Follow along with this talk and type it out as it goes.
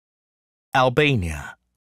Albania.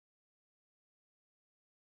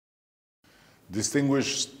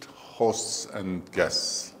 Distinguished hosts and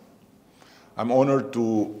guests, I'm honored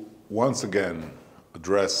to once again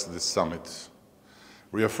address this summit,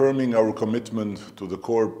 reaffirming our commitment to the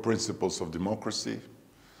core principles of democracy,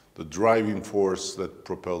 the driving force that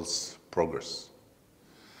propels progress.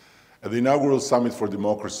 At the inaugural Summit for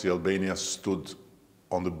Democracy, Albania stood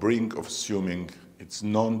on the brink of assuming its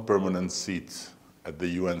non-permanent seat at the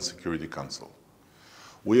UN Security Council.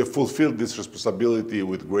 We have fulfilled this responsibility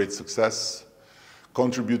with great success,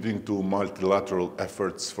 contributing to multilateral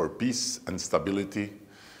efforts for peace and stability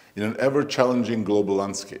in an ever-challenging global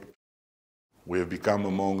landscape. We have become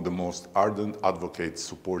among the most ardent advocates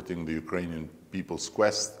supporting the Ukrainian people's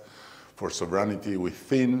quest for sovereignty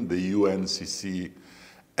within the UNCC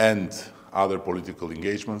and other political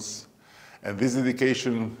engagements, and this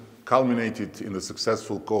dedication culminated in the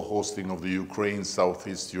successful co-hosting of the Ukraine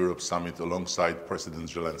Southeast Europe Summit alongside President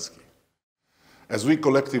Zelensky. As we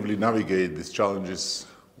collectively navigate these challenges,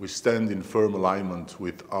 we stand in firm alignment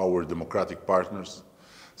with our democratic partners,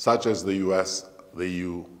 such as the US, the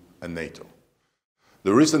EU, and NATO.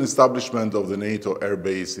 The recent establishment of the NATO air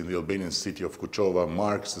base in the Albanian city of Kuchova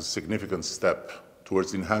marks a significant step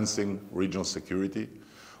towards enhancing regional security,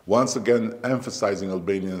 once again emphasizing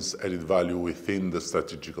Albania's added value within the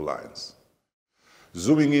strategic alliance.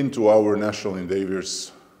 Zooming into our national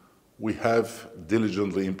endeavors, we have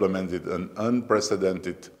diligently implemented an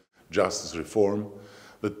unprecedented justice reform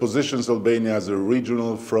that positions Albania as a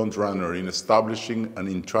regional frontrunner in establishing an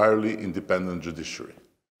entirely independent judiciary.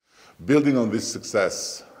 Building on this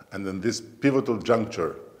success and in this pivotal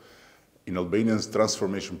juncture in Albania's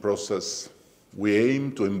transformation process, we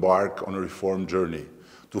aim to embark on a reform journey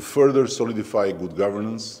to further solidify good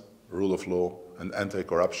governance, rule of law, and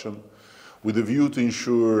anti-corruption, with a view to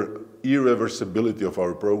ensure irreversibility of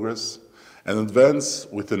our progress and advance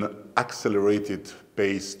with an accelerated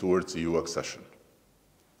pace towards EU accession.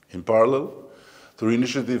 In parallel, through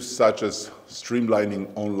initiatives such as streamlining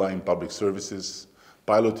online public services,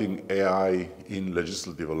 piloting AI in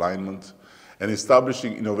legislative alignment, and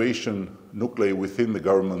establishing innovation nuclei within the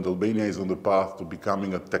government, Albania is on the path to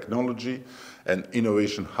becoming a technology and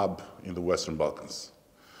innovation hub in the Western Balkans.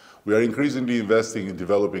 We are increasingly investing in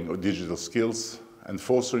developing digital skills and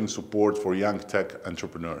fostering support for young tech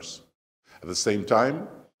entrepreneurs. At the same time,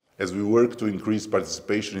 as we work to increase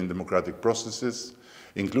participation in democratic processes,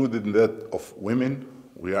 including that of women,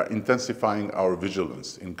 we are intensifying our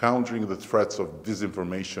vigilance in countering the threats of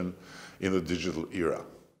disinformation in the digital era.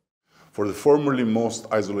 For the formerly most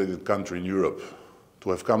isolated country in Europe to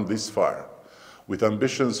have come this far, with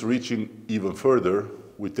ambitions reaching even further,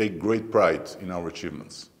 we take great pride in our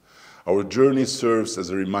achievements. Our journey serves as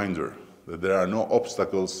a reminder that there are no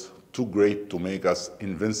obstacles too great to make us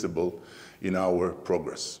invincible in our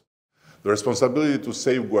progress. The responsibility to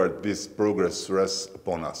safeguard this progress rests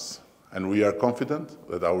upon us, and we are confident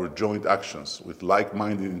that our joint actions with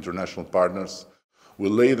like-minded international partners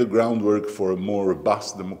will lay the groundwork for a more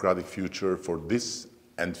robust democratic future for this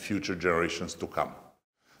and future generations to come.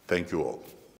 Thank you all.